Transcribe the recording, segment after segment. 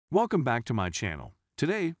Welcome back to my channel.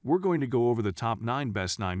 Today, we're going to go over the top 9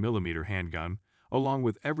 best 9mm handgun, along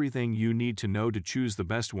with everything you need to know to choose the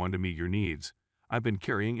best one to meet your needs. I've been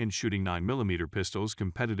carrying and shooting 9mm pistols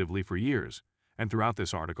competitively for years, and throughout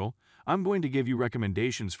this article, I'm going to give you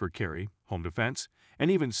recommendations for carry, home defense,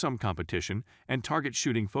 and even some competition and target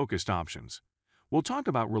shooting focused options. We'll talk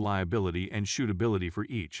about reliability and shootability for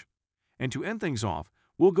each. And to end things off,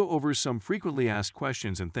 we'll go over some frequently asked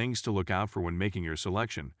questions and things to look out for when making your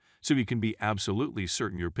selection, so you can be absolutely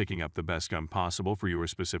certain you're picking up the best gun possible for your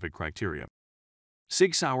specific criteria.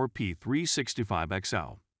 Sig Sauer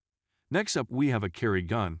P365XL. Next up, we have a carry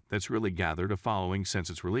gun that's really gathered a following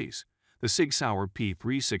since its release. The Sig Sauer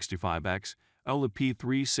P365XL. The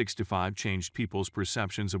P365 changed people's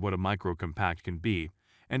perceptions of what a micro-compact can be,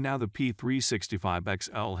 and now the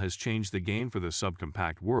P365XL has changed the game for the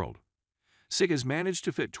subcompact world. Sig has managed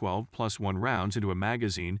to fit 12+1 rounds into a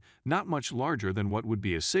magazine not much larger than what would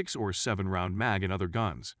be a 6 or 7 round mag in other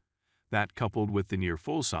guns. That, coupled with the near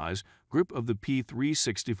full-size grip of the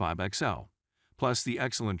P365XL, plus the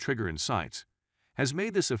excellent trigger and sights, has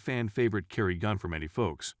made this a fan-favorite carry gun for many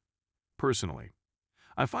folks. Personally,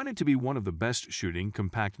 I find it to be one of the best shooting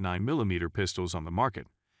compact 9mm pistols on the market,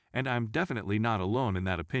 and I'm definitely not alone in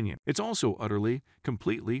that opinion. It's also utterly,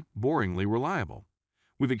 completely, boringly reliable.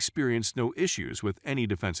 We've experienced no issues with any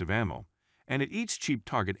defensive ammo, and it eats cheap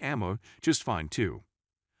target ammo just fine too.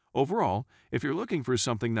 Overall, if you're looking for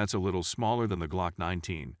something that's a little smaller than the Glock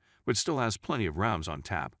 19, but still has plenty of rounds on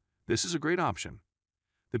tap, this is a great option.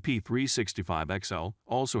 The P365XL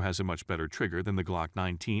also has a much better trigger than the Glock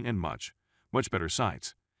 19 and much better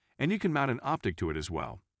sights, and you can mount an optic to it as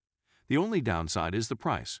well. The only downside is the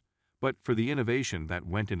price, but for the innovation that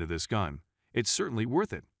went into this gun, it's certainly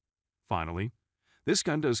worth it. Finally, this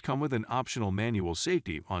gun does come with an optional manual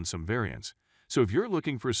safety on some variants, so if you're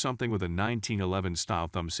looking for something with a 1911 style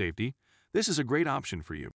thumb safety, this is a great option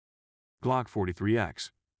for you. Glock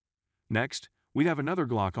 43X. Next, we have another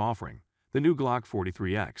Glock offering, the new Glock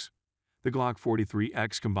 43X. The Glock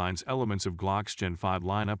 43X combines elements of Glock's Gen 5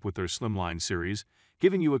 lineup with their slimline series,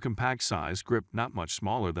 giving you a compact size grip not much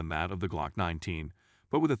smaller than that of the Glock 19,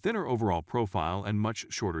 but with a thinner overall profile and much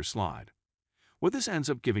shorter slide. What this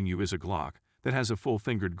ends up giving you is a Glock that has a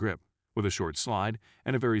full-fingered grip, with a short slide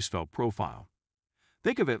and a very svelte profile.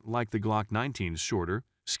 Think of it like the Glock 19's shorter,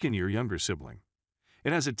 skinnier younger sibling.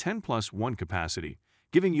 It has a 10+1 capacity,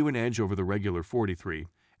 giving you an edge over the regular 43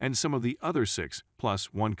 and some of the other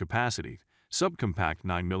 6+1 capacity, subcompact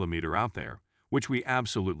 9mm out there, which we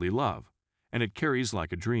absolutely love, and it carries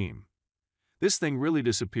like a dream. This thing really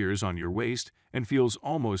disappears on your waist and feels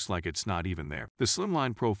almost like it's not even there. The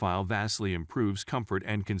slimline profile vastly improves comfort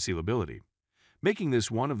and concealability, making this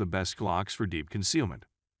one of the best Glocks for deep concealment.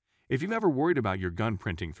 If you've ever worried about your gun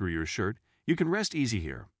printing through your shirt, you can rest easy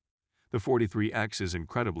here. The 43X is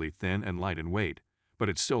incredibly thin and light in weight, but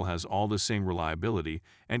it still has all the same reliability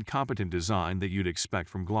and competent design that you'd expect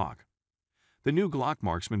from Glock. The new Glock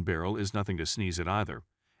Marksman barrel is nothing to sneeze at either,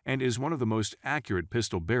 and is one of the most accurate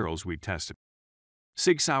pistol barrels we tested.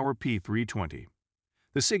 Sig Sauer P320.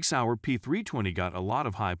 The Sig Sauer P320 got a lot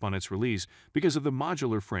of hype on its release because of the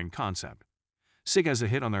modular frame concept. Sig has a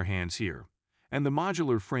hit on their hands here, and the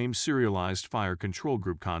modular frame serialized fire control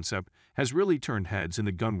group concept has really turned heads in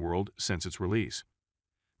the gun world since its release.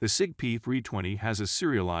 The Sig P320 has a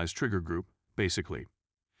serialized trigger group, basically.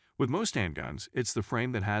 With most handguns, it's the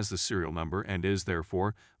frame that has the serial number and is,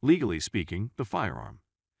 therefore, legally speaking, the firearm.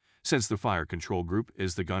 Since the fire control group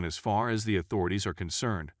is the gun as far as the authorities are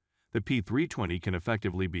concerned, the P320 can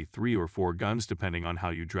effectively be 3 or 4 guns depending on how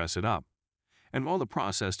you dress it up. And while the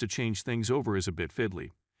process to change things over is a bit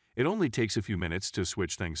fiddly, it only takes a few minutes to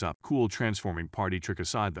switch things up. Cool transforming party trick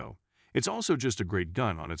aside though, it's also just a great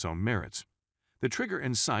gun on its own merits. The trigger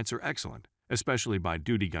and sights are excellent, especially by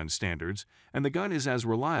duty gun standards, and the gun is as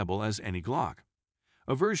reliable as any Glock.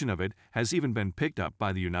 A version of it has even been picked up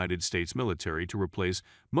by the United States military to replace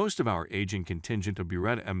most of our aging contingent of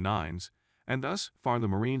Beretta M9s, and thus far the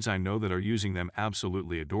Marines I know that are using them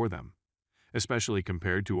absolutely adore them, especially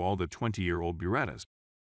compared to all the 20-year-old Berettas.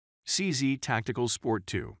 CZ Tactical Sport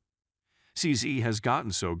 2. CZ has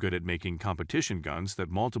gotten so good at making competition guns that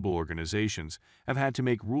multiple organizations have had to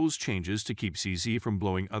make rules changes to keep CZ from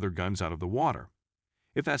blowing other guns out of the water.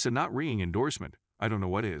 If that's a not ringing endorsement, I don't know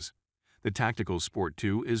what is. The Tactical Sport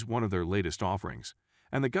 2 is one of their latest offerings,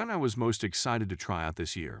 and the gun I was most excited to try out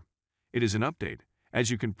this year. It is an update,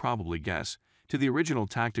 as you can probably guess, to the original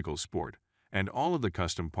Tactical Sport, and all of the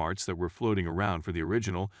custom parts that were floating around for the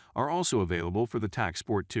original are also available for the TAC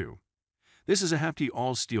Sport 2. This is a hefty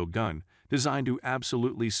all-steel gun designed to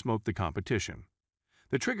absolutely smoke the competition.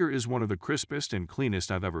 The trigger is one of the crispest and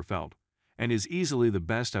cleanest I've ever felt, and is easily the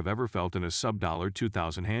best I've ever felt in a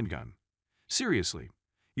sub-$2000 handgun. Seriously,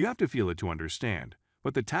 you have to feel it to understand,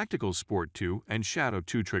 but the Tactical Sport 2 and Shadow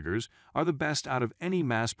 2 triggers are the best out of any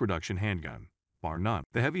mass-production handgun, bar none.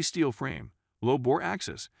 The heavy steel frame, low-bore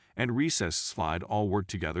axis, and recessed slide all work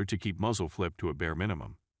together to keep muzzle flip to a bare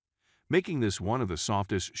minimum, making this one of the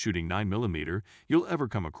softest shooting 9mm you'll ever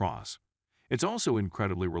come across. It's also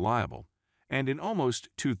incredibly reliable, and in almost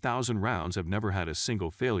 2,000 rounds I've never had a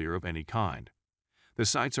single failure of any kind. The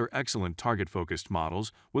sights are excellent target-focused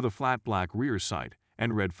models with a flat black rear sight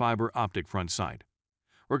and red fiber optic front sight.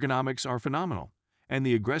 Ergonomics are phenomenal, and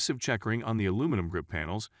the aggressive checkering on the aluminum grip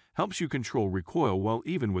panels helps you control recoil well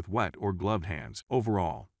even with wet or gloved hands.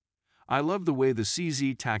 Overall, I love the way the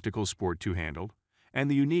CZ Tactical Sport 2 handled, and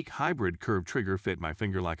the unique hybrid curved trigger fit my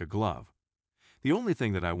finger like a glove. The only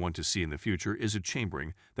thing that I want to see in the future is a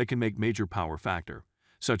chambering that can make major power factor,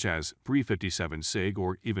 such as 357 Sig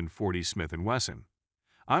or even 40 Smith & Wesson.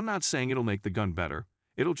 I'm not saying it'll make the gun better,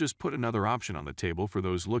 it'll just put another option on the table for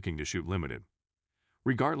those looking to shoot limited.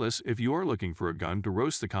 Regardless, if you are looking for a gun to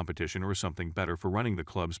roast the competition or something better for running the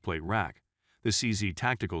club's plate rack, the CZ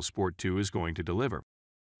Tactical Sport 2 is going to deliver.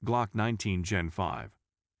 Glock 19 Gen 5.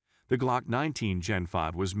 The Glock 19 Gen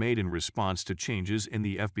 5 was made in response to changes in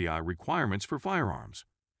the FBI requirements for firearms.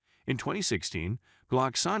 In 2016,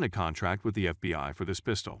 Glock signed a contract with the FBI for this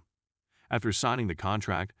pistol. After signing the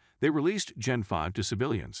contract, they released Gen 5 to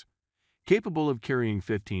civilians. Capable of carrying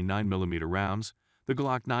 15 9mm rounds, the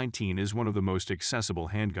Glock 19 is one of the most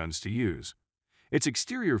accessible handguns to use. Its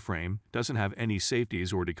exterior frame doesn't have any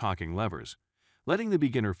safeties or decocking levers, letting the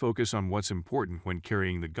beginner focus on what's important when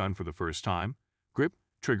carrying the gun for the first time: grip,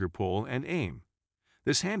 trigger pull, and aim.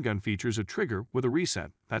 This handgun features a trigger with a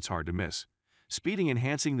reset that's hard to miss, speeding and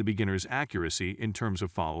enhancing the beginner's accuracy in terms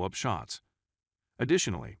of follow-up shots.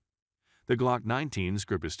 Additionally, the Glock 19's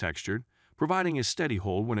grip is textured, providing a steady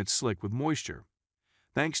hold when it's slick with moisture.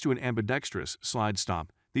 Thanks to an ambidextrous slide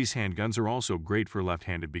stop, these handguns are also great for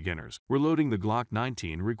left-handed beginners. Reloading the Glock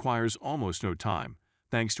 19 requires almost no time,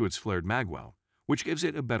 thanks to its flared magwell, which gives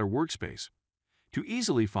it a better workspace. To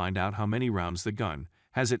easily find out how many rounds the gun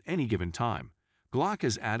has at any given time, Glock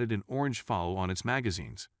has added an orange follow on its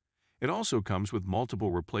magazines. It also comes with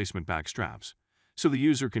multiple replacement back straps, so the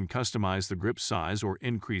user can customize the grip size or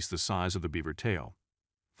increase the size of the beaver tail.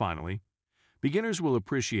 Finally, beginners will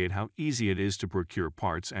appreciate how easy it is to procure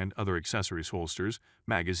parts and other accessories, holsters,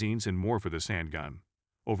 magazines, and more for this handgun.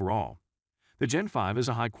 Overall, the Gen 5 is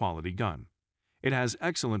a high-quality gun. It has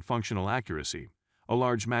excellent functional accuracy, a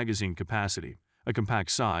large magazine capacity, a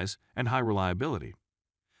compact size, and high reliability.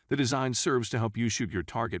 The design serves to help you shoot your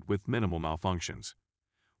target with minimal malfunctions.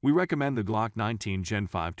 We recommend the Glock 19 Gen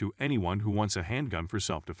 5 to anyone who wants a handgun for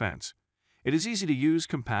self-defense. It is easy to use,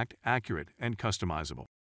 compact, accurate, and customizable.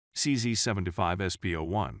 CZ75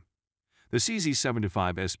 SP01. The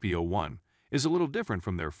CZ75 SP01 is a little different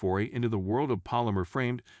from their foray into the world of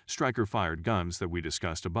polymer-framed, striker-fired guns that we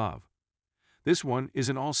discussed above. This one is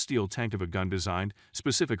an all-steel tank of a gun designed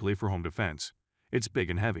specifically for home defense. It's big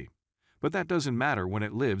and heavy, but that doesn't matter when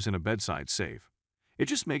it lives in a bedside safe. It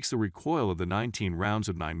just makes the recoil of the 19 rounds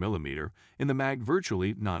of 9mm in the mag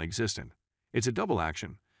virtually non-existent. It's a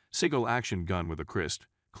double-action, single-action gun with a crisp,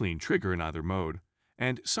 clean trigger in either mode,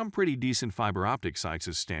 and some pretty decent fiber optic sights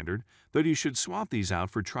as standard, though you should swap these out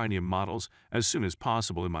for tritium models as soon as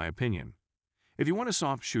possible in my opinion. If you want a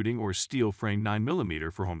soft shooting or steel-framed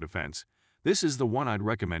 9mm for home defense, this is the one I'd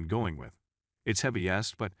recommend going with. It's heavy,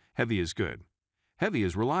 yes, but heavy is good. Heavy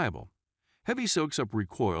is reliable. Heavy soaks up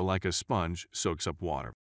recoil like a sponge soaks up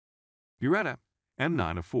water. Beretta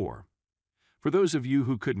M9A4. For those of you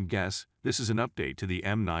who couldn't guess, this is an update to the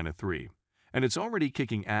M9A3, and it's already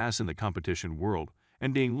kicking ass in the competition world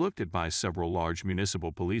and being looked at by several large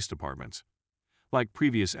municipal police departments. Like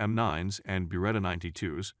previous M9s and Beretta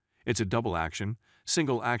 92s, it's a double-action,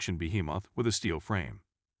 single-action behemoth with a steel frame.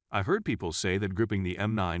 I've heard people say that gripping the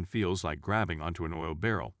M9 feels like grabbing onto an oil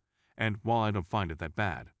barrel, and while I don't find it that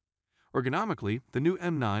bad. Ergonomically, the new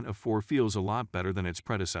M9A4 feels a lot better than its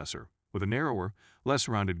predecessor, with a narrower, less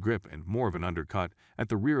rounded grip and more of an undercut at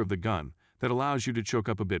the rear of the gun that allows you to choke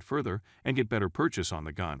up a bit further and get better purchase on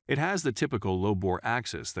the gun. It has the typical low-bore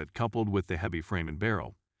axis that, coupled with the heavy frame and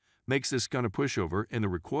barrel, makes this gun a pushover in the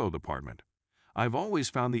recoil department. I've always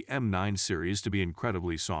found the M9 series to be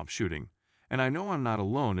incredibly soft shooting, and I know I'm not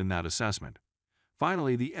alone in that assessment.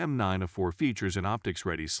 Finally, the M9A4 features an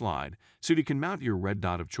optics-ready slide, so you can mount your red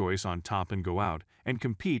dot of choice on top and go out and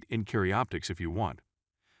compete in carry optics if you want.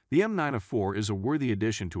 The M9A4 is a worthy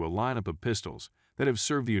addition to a lineup of pistols that have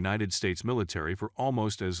served the United States military for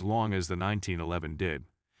almost as long as the 1911 did,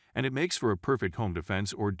 and it makes for a perfect home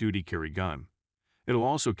defense or duty carry gun. It'll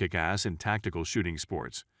also kick ass in tactical shooting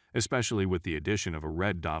sports, especially with the addition of a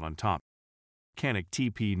red dot on top. Canik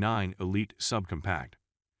TP9 Elite Subcompact.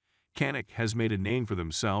 Canik has made a name for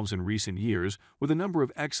themselves in recent years with a number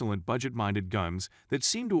of excellent budget-minded guns that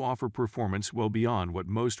seem to offer performance well beyond what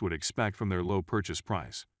most would expect from their low purchase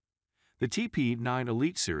price. The TP9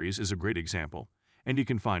 Elite series is a great example, and you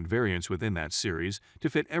can find variants within that series to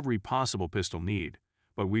fit every possible pistol need,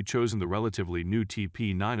 but we've chosen the relatively new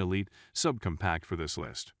TP9 Elite Subcompact for this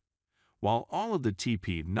list. While all of the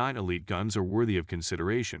TP9 Elite guns are worthy of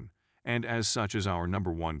consideration, and as such is our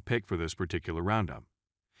number one pick for this particular roundup,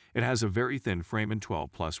 it has a very thin frame and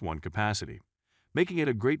 12+1 capacity, making it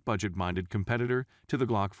a great budget-minded competitor to the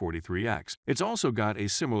Glock 43X. It's also got a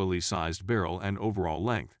similarly sized barrel and overall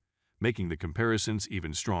length, making the comparisons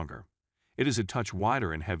even stronger. It is a touch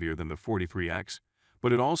wider and heavier than the 43X,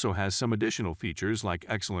 but it also has some additional features like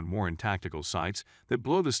excellent Warren tactical sights that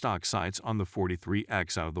blow the stock sights on the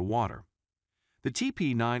 43X out of the water. The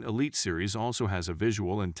TP9 Elite series also has a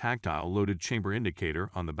visual and tactile loaded chamber indicator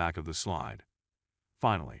on the back of the slide.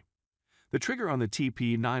 Finally, the trigger on the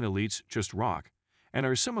TP9 Elites just rock and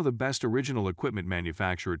are some of the best original equipment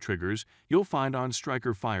manufacturer triggers you'll find on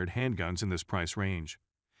striker-fired handguns in this price range.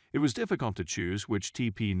 It was difficult to choose which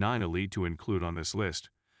TP9 Elite to include on this list,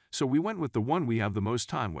 so we went with the one we have the most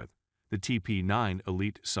time with, the TP9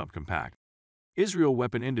 Elite Subcompact. Israel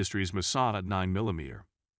Weapon Industries Masada 9mm.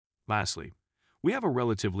 Lastly, we have a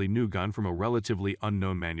relatively new gun from a relatively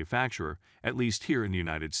unknown manufacturer, at least here in the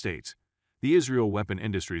United States, the Israel Weapon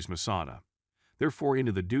Industries Masada. Their foray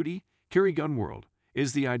into the duty, carry gun world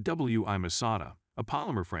is the IWI Masada, a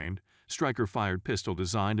polymer-framed, striker-fired pistol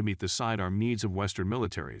designed to meet the sidearm needs of Western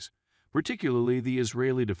militaries, particularly the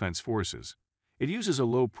Israeli Defense Forces. It uses a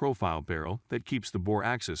low-profile barrel that keeps the bore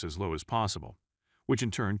axis as low as possible, which in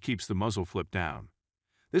turn keeps the muzzle flipped down.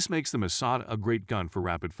 This makes the Masada a great gun for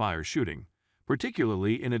rapid-fire shooting,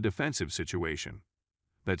 particularly in a defensive situation.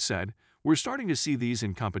 That said, we're starting to see these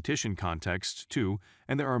in competition contexts too,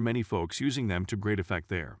 and there are many folks using them to great effect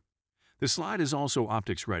there. The slide is also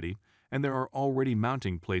optics ready, and there are already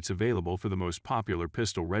mounting plates available for the most popular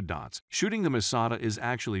pistol red dots. Shooting the Masada is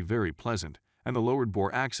actually very pleasant, and the lowered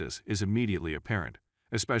bore axis is immediately apparent,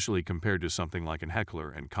 especially compared to something like an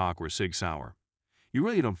Heckler & Koch or Sig Sauer. You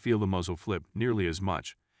really don't feel the muzzle flip nearly as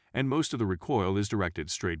much, and most of the recoil is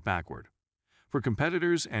directed straight backward. For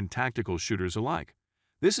competitors and tactical shooters alike,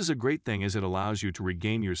 this is a great thing as it allows you to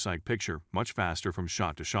regain your sight picture much faster from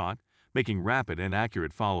shot to shot, making rapid and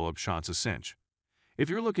accurate follow-up shots a cinch. If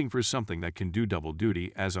you're looking for something that can do double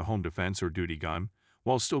duty as a home defense or duty gun,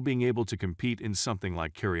 while still being able to compete in something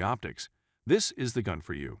like carry optics, this is the gun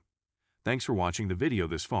for you. Thanks for watching the video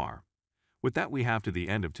this far. With that, we have to the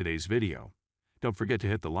end of today's video. Don't forget to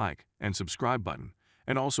hit the like and subscribe button,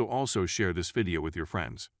 and also share this video with your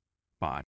friends. Bye.